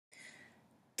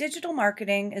Digital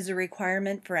marketing is a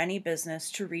requirement for any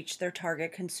business to reach their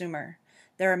target consumer.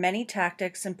 There are many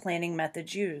tactics and planning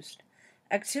methods used.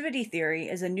 Activity theory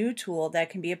is a new tool that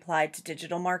can be applied to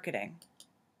digital marketing.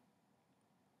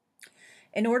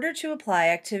 In order to apply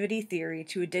activity theory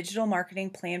to a digital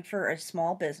marketing plan for a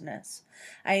small business,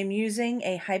 I am using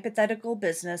a hypothetical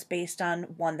business based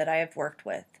on one that I have worked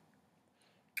with.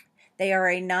 They are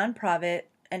a nonprofit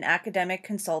and academic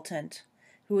consultant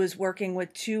who is working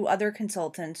with two other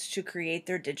consultants to create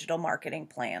their digital marketing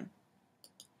plan.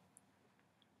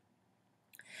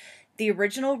 The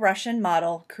original Russian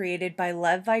model, created by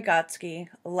Lev Vygotsky,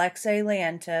 Alexei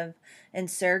Leontev,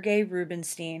 and Sergei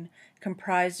Rubinstein,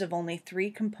 comprised of only three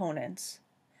components: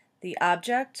 the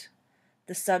object,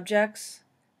 the subjects,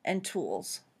 and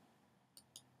tools.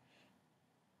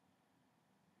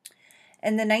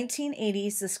 In the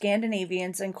 1980s, the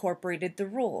Scandinavians incorporated the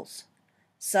rules: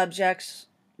 subjects,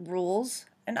 rules,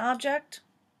 and object;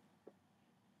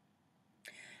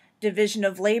 division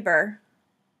of labor,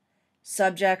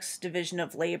 subjects, division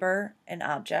of labor, and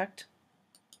object;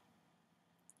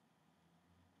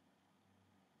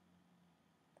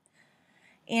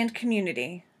 and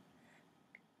community,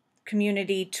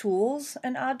 tools,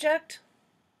 and object;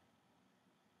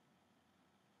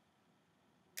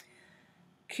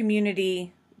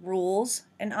 community, rules,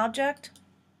 and object;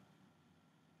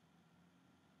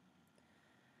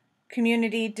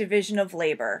 community, division of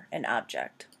labor, and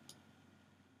object.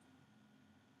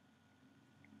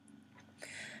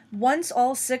 Once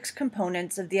all 6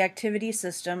 components of the activity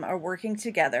system are working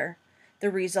together, the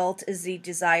result is the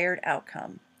desired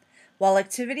outcome. While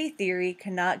activity theory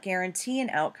cannot guarantee an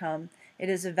outcome, it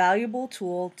is a valuable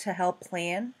tool to help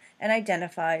plan and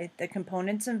identify the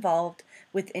components involved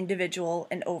with individual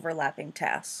and overlapping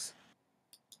tasks.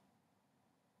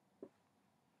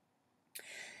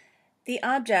 The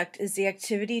object is the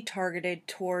activity targeted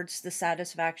towards the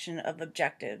satisfaction of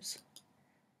objectives,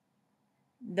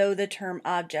 though the term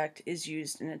object is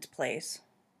used in its place.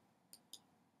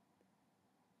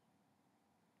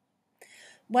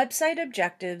 Website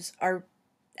objectives are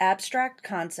abstract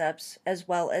concepts as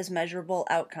well as measurable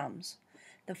outcomes.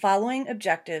 The following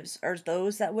objectives are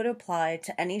those that would apply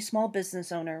to any small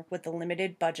business owner with a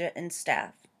limited budget and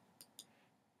staff.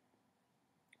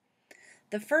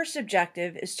 The first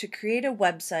objective is to create a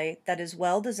website that is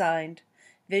well designed,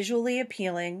 visually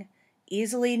appealing,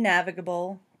 easily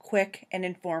navigable, quick, and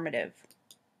informative.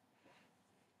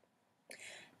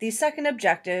 The second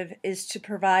objective is to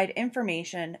provide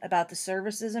information about the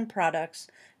services and products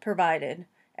provided,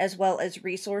 as well as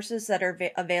resources that are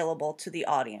available to the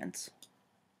audience.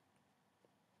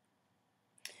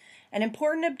 An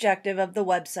important objective of the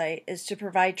website is to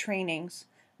provide trainings,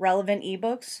 relevant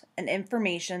ebooks, and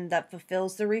information that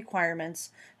fulfills the requirements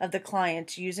of the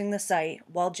client using the site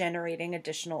while generating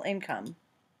additional income.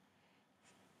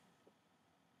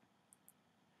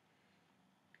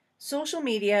 Social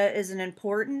media is an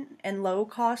important and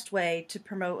low-cost way to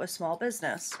promote a small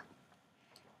business.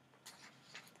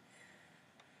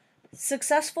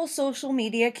 Successful social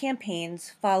media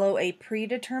campaigns follow a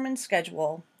predetermined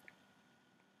schedule.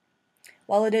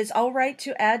 While it is all right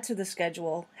to add to the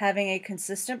schedule, having a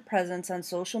consistent presence on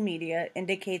social media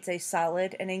indicates a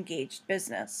solid and engaged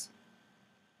business.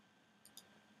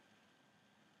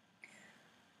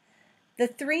 The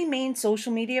 3 main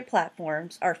social media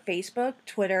platforms are Facebook,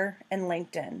 Twitter, and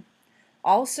LinkedIn.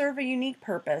 All serve a unique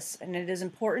purpose, and it is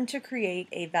important to create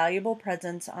a valuable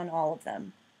presence on all of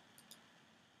them.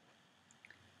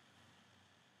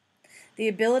 The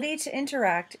ability to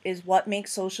interact is what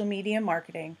makes social media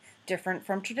marketing different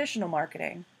from traditional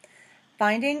marketing.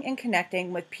 Finding and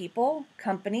connecting with people,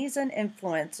 companies, and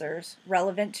influencers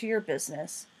relevant to your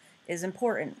business is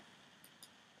important.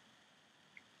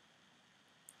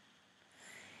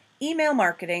 Email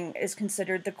marketing is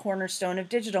considered the cornerstone of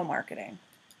digital marketing.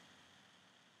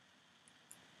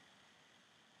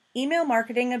 Email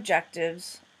marketing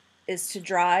objectives is to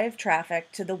drive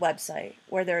traffic to the website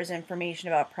where there is information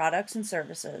about products and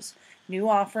services, new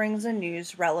offerings, and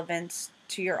news relevant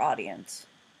to your audience.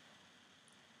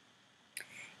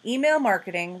 Email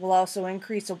marketing will also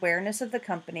increase awareness of the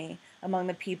company among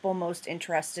the people most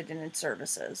interested in its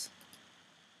services.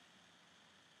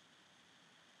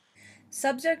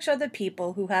 Subjects are the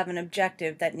people who have an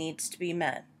objective that needs to be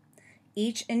met.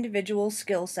 Each individual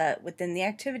skill set within the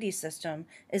activity system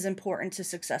is important to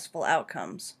successful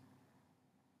outcomes.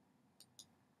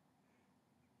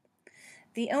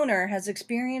 The owner has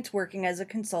experience working as a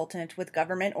consultant with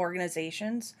government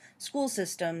organizations, school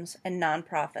systems, and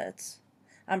nonprofits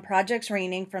on projects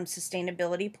ranging from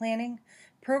sustainability planning,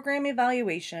 program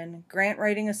evaluation, grant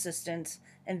writing assistance,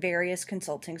 and various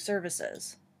consulting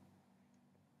services.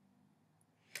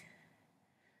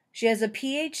 She has a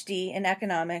PhD in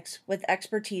economics with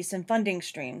expertise in funding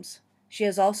streams. She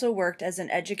has also worked as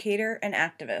an educator and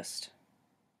activist.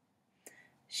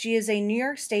 She is a New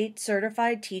York State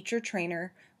certified teacher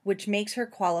trainer, which makes her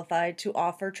qualified to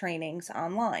offer trainings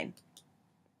online.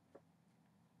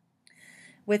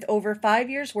 With over 5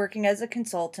 years working as a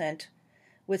consultant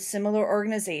with similar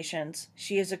organizations,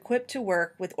 she is equipped to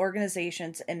work with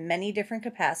organizations in many different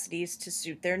capacities to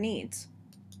suit their needs.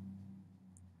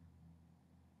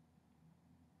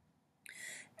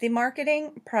 The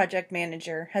marketing project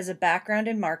manager has a background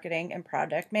in marketing and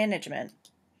product management.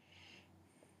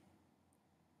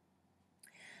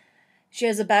 She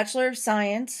has a Bachelor of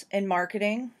Science in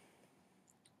Marketing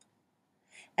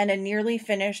and a nearly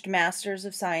finished Master's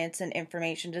of Science in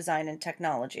Information Design and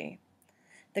Technology.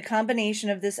 The combination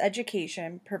of this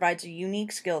education provides a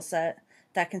unique skill set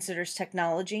that considers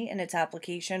technology and its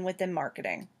application within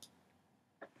marketing.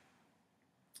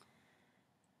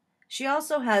 She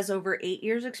also has over 8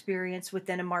 years' experience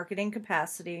within a marketing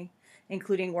capacity,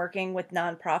 including working with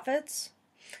nonprofits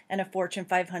and a Fortune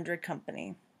 500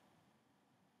 company.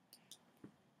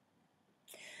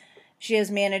 She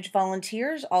has managed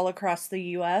volunteers all across the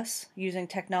U.S. using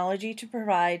technology to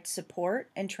provide support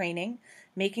and training,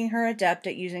 making her adept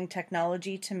at using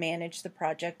technology to manage the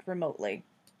project remotely.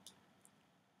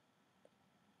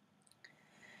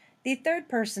 The third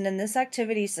person in this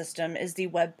activity system is the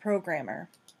web programmer,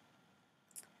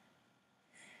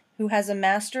 who has a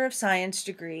Master of Science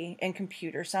degree in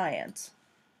computer science.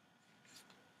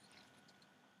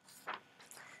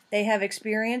 They have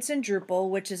experience in Drupal,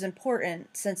 which is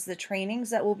important since the trainings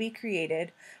that will be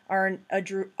created are in a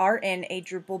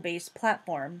Drupal-based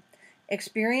platform.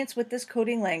 Experience with this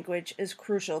coding language is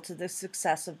crucial to the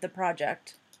success of the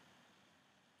project.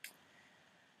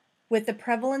 With the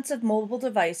prevalence of mobile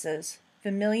devices,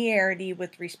 familiarity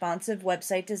with responsive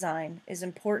website design is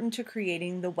important to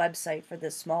creating the website for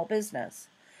this small business.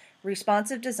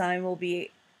 Responsive design will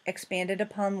be expanded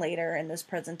upon later in this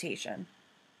presentation.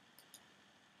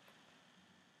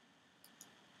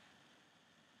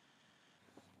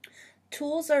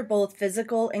 Tools are both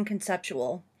physical and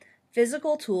conceptual.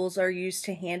 Physical tools are used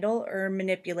to handle or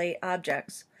manipulate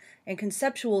objects, and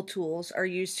conceptual tools are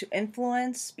used to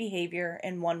influence behavior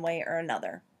in one way or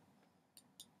another.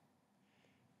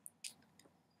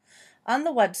 On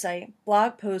the website,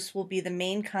 blog posts will be the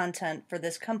main content for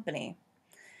this company,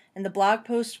 and the blog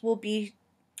posts will be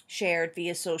shared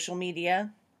via social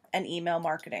media and email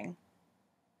marketing.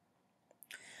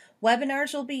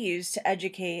 Webinars will be used to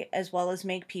educate as well as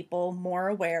make people more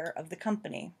aware of the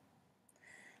company.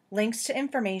 Links to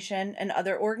information and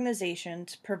other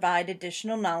organizations provide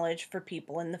additional knowledge for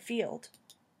people in the field.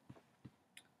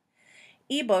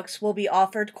 Ebooks will be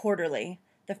offered quarterly.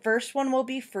 The first one will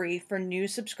be free for new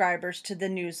subscribers to the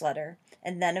newsletter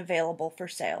and then available for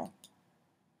sale.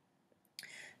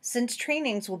 Since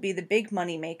trainings will be the big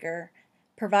money maker,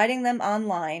 providing them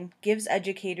online gives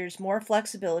educators more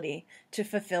flexibility to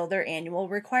fulfill their annual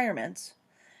requirements.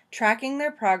 Tracking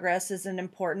their progress is an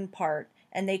important part,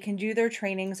 and they can do their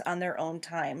trainings on their own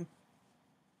time.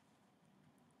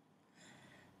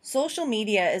 Social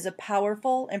media is a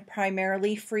powerful and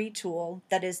primarily free tool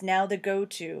that is now the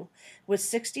go-to, with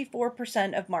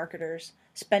 64% of marketers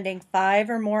spending 5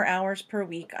 or more hours per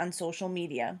week on social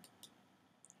media.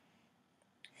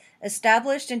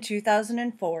 Established in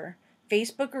 2004,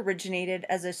 Facebook originated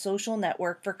as a social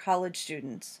network for college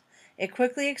students. It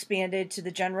quickly expanded to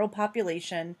the general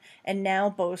population and now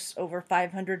boasts over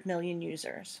 500 million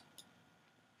users.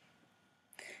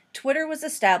 Twitter was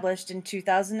established in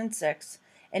 2006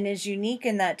 and is unique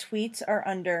in that tweets are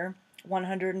under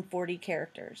 140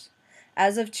 characters.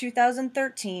 As of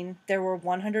 2013, there were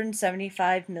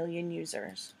 175 million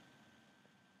users.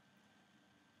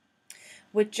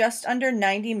 With just under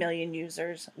 90 million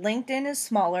users, LinkedIn is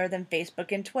smaller than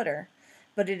Facebook and Twitter,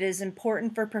 but it is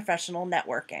important for professional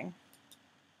networking.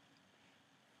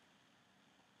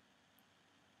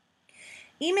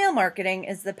 Email marketing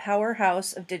is the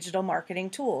powerhouse of digital marketing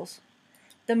tools.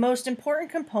 The most important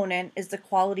component is the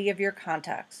quality of your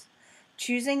contacts.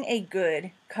 Choosing a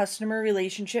good customer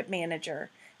relationship manager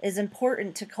is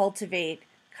important to cultivate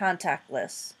contact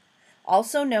lists.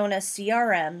 Also known as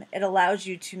CRM, it allows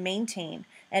you to maintain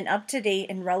an up-to-date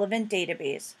and relevant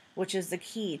database, which is the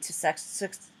key to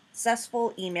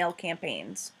successful email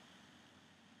campaigns.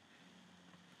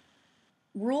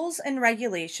 Rules and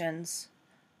regulations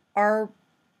are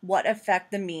what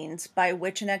affect the means by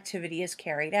which an activity is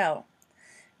carried out.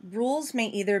 Rules may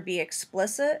either be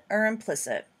explicit or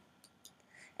implicit.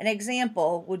 An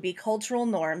example would be cultural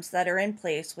norms that are in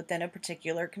place within a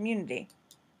particular community.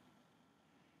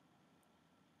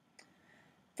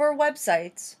 For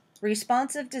websites,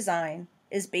 responsive design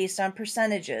is based on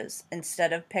percentages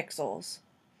instead of pixels.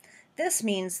 This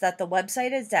means that the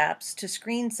website adapts to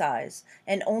screen size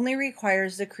and only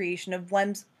requires the creation of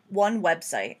one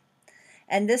website.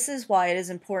 And this is why it is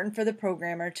important for the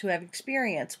programmer to have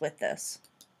experience with this.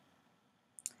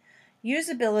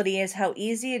 Usability is how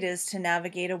easy it is to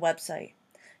navigate a website.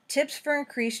 Tips for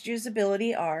increased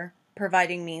usability are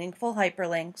providing meaningful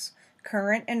hyperlinks,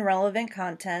 current and relevant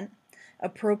content,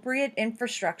 appropriate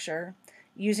infrastructure,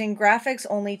 using graphics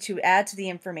only to add to the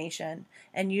information,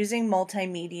 and using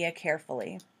multimedia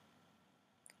carefully.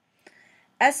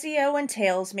 SEO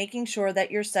entails making sure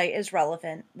that your site is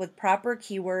relevant with proper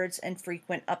keywords and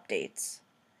frequent updates.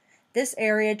 This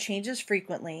area changes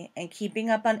frequently, and keeping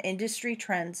up on industry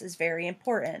trends is very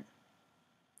important.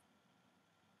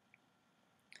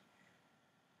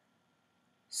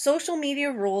 Social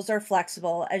media rules are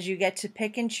flexible as you get to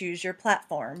pick and choose your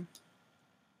platform.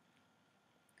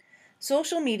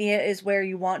 Social media is where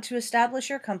you want to establish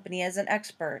your company as an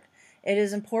expert. It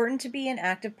is important to be an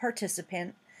active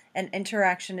participant, and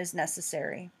interaction is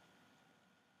necessary.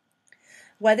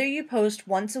 Whether you post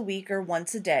once a week or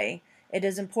once a day, it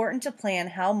is important to plan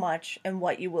how much and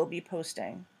what you will be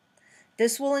posting.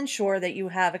 This will ensure that you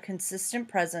have a consistent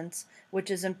presence,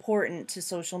 which is important to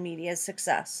social media's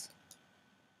success.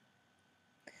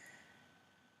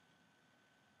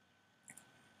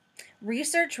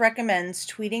 Research recommends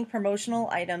tweeting promotional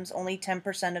items only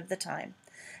 10% of the time.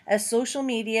 As social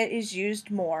media is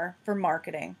used more for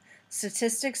marketing,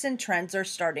 statistics and trends are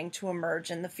starting to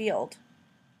emerge in the field.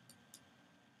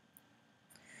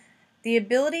 The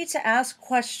ability to ask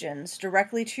questions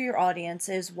directly to your audience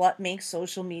is what makes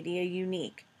social media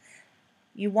unique.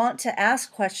 You want to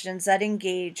ask questions that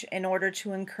engage in order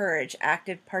to encourage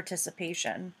active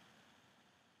participation.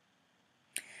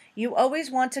 You always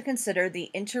want to consider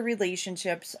the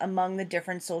interrelationships among the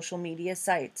different social media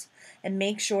sites and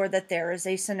make sure that there is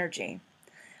a synergy.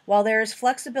 While there is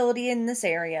flexibility in this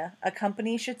area, a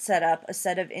company should set up a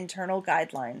set of internal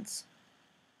guidelines.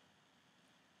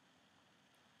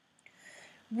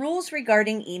 Rules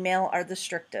regarding email are the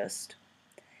strictest.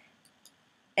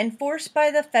 Enforced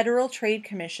by the Federal Trade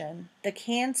Commission, the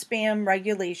CAN-SPAM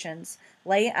regulations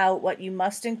lay out what you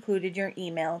must include in your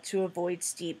email to avoid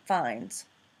steep fines.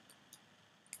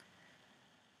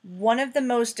 One of the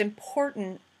most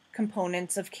important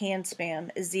components of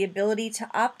CAN-SPAM is the ability to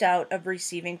opt out of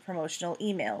receiving promotional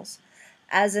emails.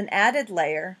 As an added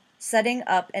layer, setting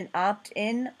up an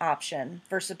opt-in option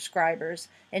for subscribers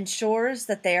ensures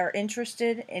that they are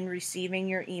interested in receiving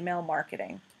your email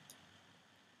marketing.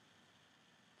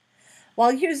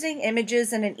 While using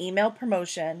images in an email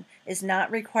promotion is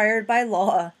not required by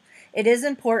law, it is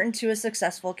important to a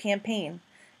successful campaign.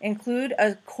 Include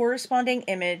a corresponding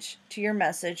image to your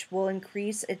message will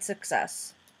increase its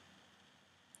success.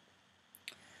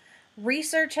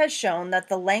 Research has shown that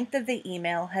the length of the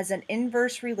email has an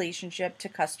inverse relationship to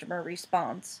customer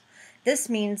response. This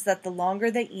means that the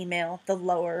longer the email, the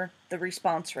lower the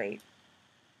response rate.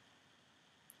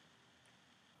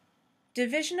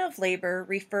 Division of labor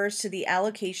refers to the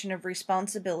allocation of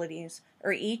responsibilities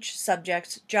or each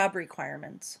subject's job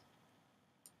requirements.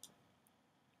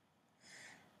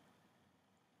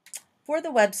 For the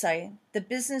website, the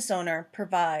business owner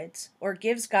provides or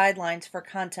gives guidelines for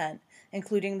content,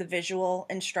 including the visual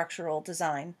and structural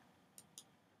design.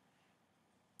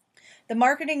 The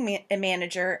marketing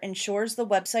manager ensures the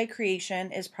website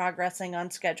creation is progressing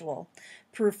on schedule,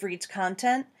 proofreads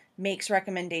content, makes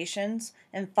recommendations,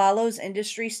 and follows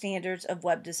industry standards of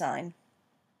web design.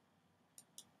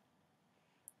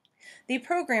 The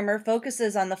programmer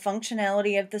focuses on the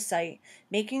functionality of the site,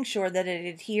 making sure that it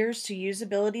adheres to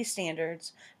usability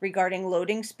standards regarding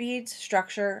loading speeds,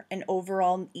 structure, and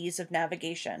overall ease of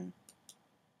navigation.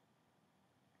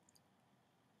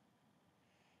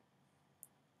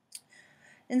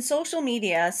 In social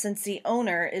media, since the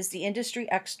owner is the industry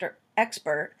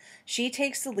expert, she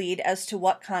takes the lead as to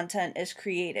what content is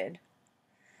created,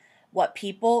 what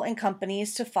people and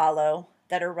companies to follow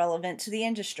that are relevant to the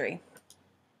industry.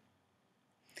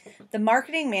 The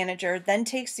marketing manager then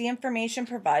takes the information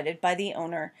provided by the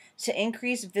owner to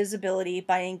increase visibility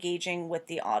by engaging with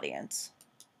the audience.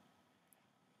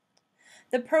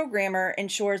 The programmer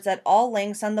ensures that all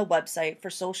links on the website for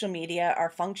social media are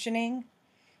functioning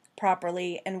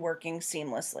properly and working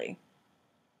seamlessly.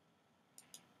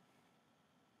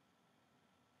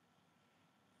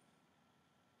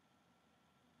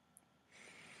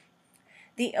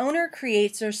 The owner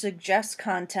creates or suggests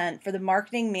content for the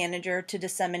marketing manager to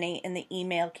disseminate in the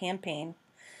email campaign.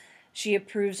 She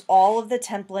approves all of the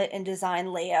template and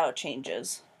design layout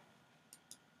changes.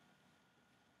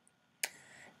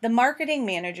 The marketing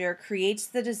manager creates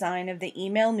the design of the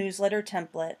email newsletter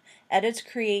template,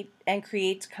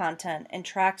 creates content, and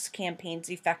tracks campaigns'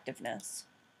 effectiveness.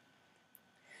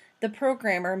 The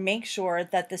programmer makes sure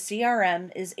that the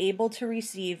CRM is able to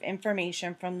receive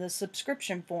information from the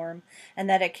subscription form and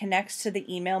that it connects to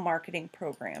the email marketing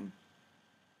program.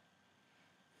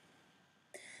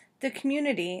 The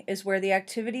community is where the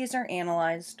activities are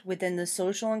analyzed within the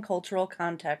social and cultural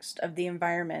context of the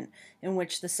environment in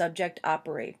which the subject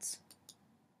operates.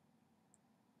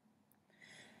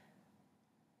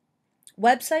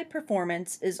 Website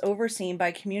performance is overseen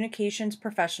by communications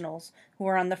professionals who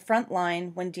are on the front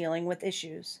line when dealing with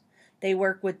issues. They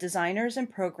work with designers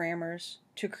and programmers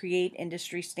to create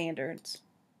industry standards.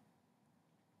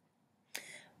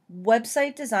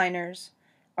 Website designers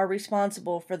are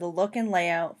responsible for the look and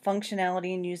layout,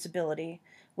 functionality, and usability.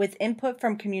 With input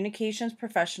from communications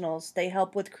professionals, they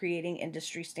help with creating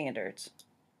industry standards.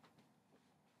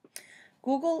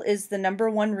 Google is the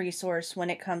 #1 resource when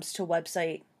it comes to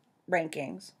website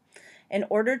rankings. In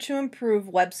order to improve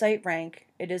website rank,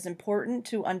 it is important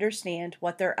to understand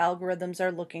what their algorithms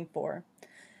are looking for.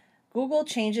 Google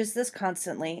changes this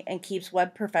constantly and keeps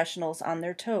web professionals on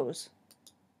their toes.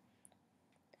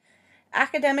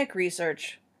 Academic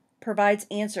research provides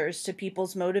answers to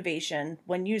people's motivation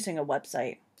when using a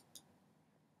website.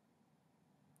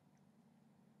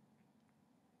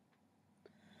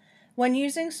 When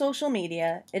using social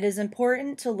media, it is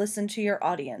important to listen to your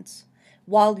audience.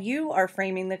 While you are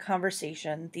framing the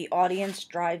conversation, the audience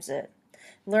drives it.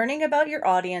 Learning about your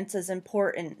audience is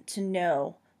important to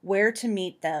know where to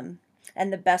meet them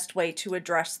and the best way to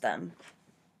address them.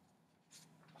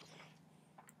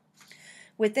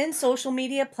 Within social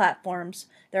media platforms,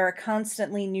 there are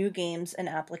constantly new games and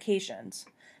applications.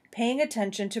 Paying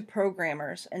attention to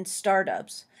programmers and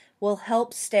startups will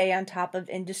help stay on top of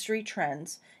industry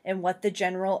trends and what the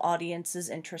general audience is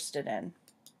interested in.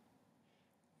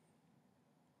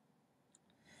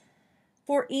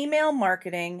 For email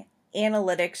marketing,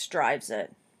 analytics drives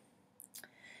it,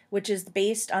 which is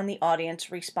based on the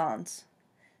audience response.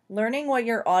 Learning what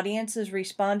your audience is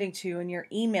responding to in your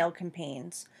email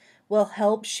campaigns will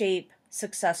help shape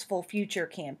successful future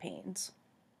campaigns.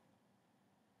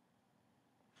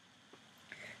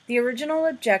 The original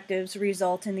objectives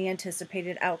result in the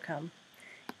anticipated outcome.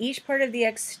 Each part of the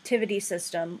activity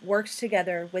system works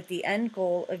together with the end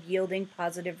goal of yielding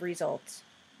positive results.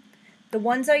 The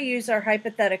ones I use are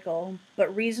hypothetical,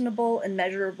 but reasonable and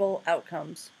measurable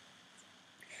outcomes.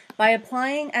 By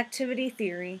applying activity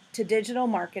theory to digital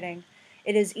marketing,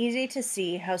 it is easy to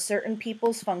see how certain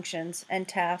people's functions and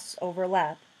tasks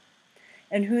overlap,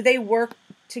 and who they work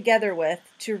together with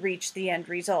to reach the end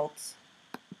results.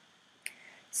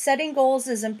 Setting goals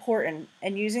is important,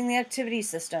 and using the activity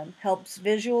system helps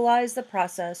visualize the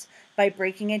process by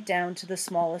breaking it down to the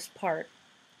smallest part.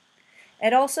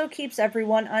 It also keeps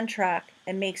everyone on track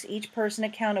and makes each person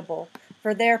accountable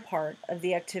for their part of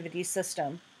the activity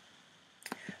system.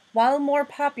 While more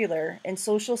popular in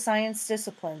social science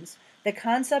disciplines, the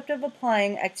concept of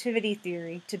applying activity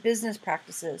theory to business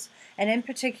practices, and in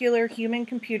particular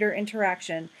human-computer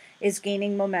interaction, is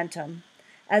gaining momentum.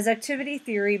 As activity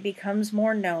theory becomes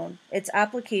more known, its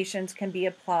applications can be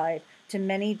applied to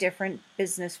many different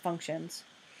business functions,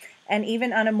 and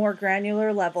even on a more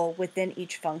granular level within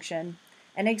each function.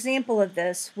 An example of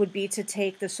this would be to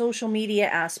take the social media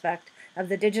aspect of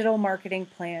the digital marketing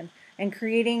plan and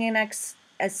creating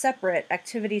a separate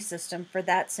activity system for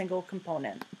that single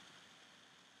component.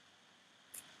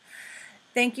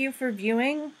 Thank you for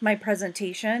viewing my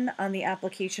presentation on the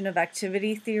application of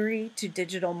activity theory to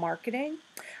digital marketing.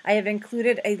 I have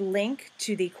included a link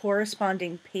to the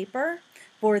corresponding paper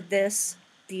for this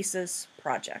thesis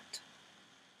project.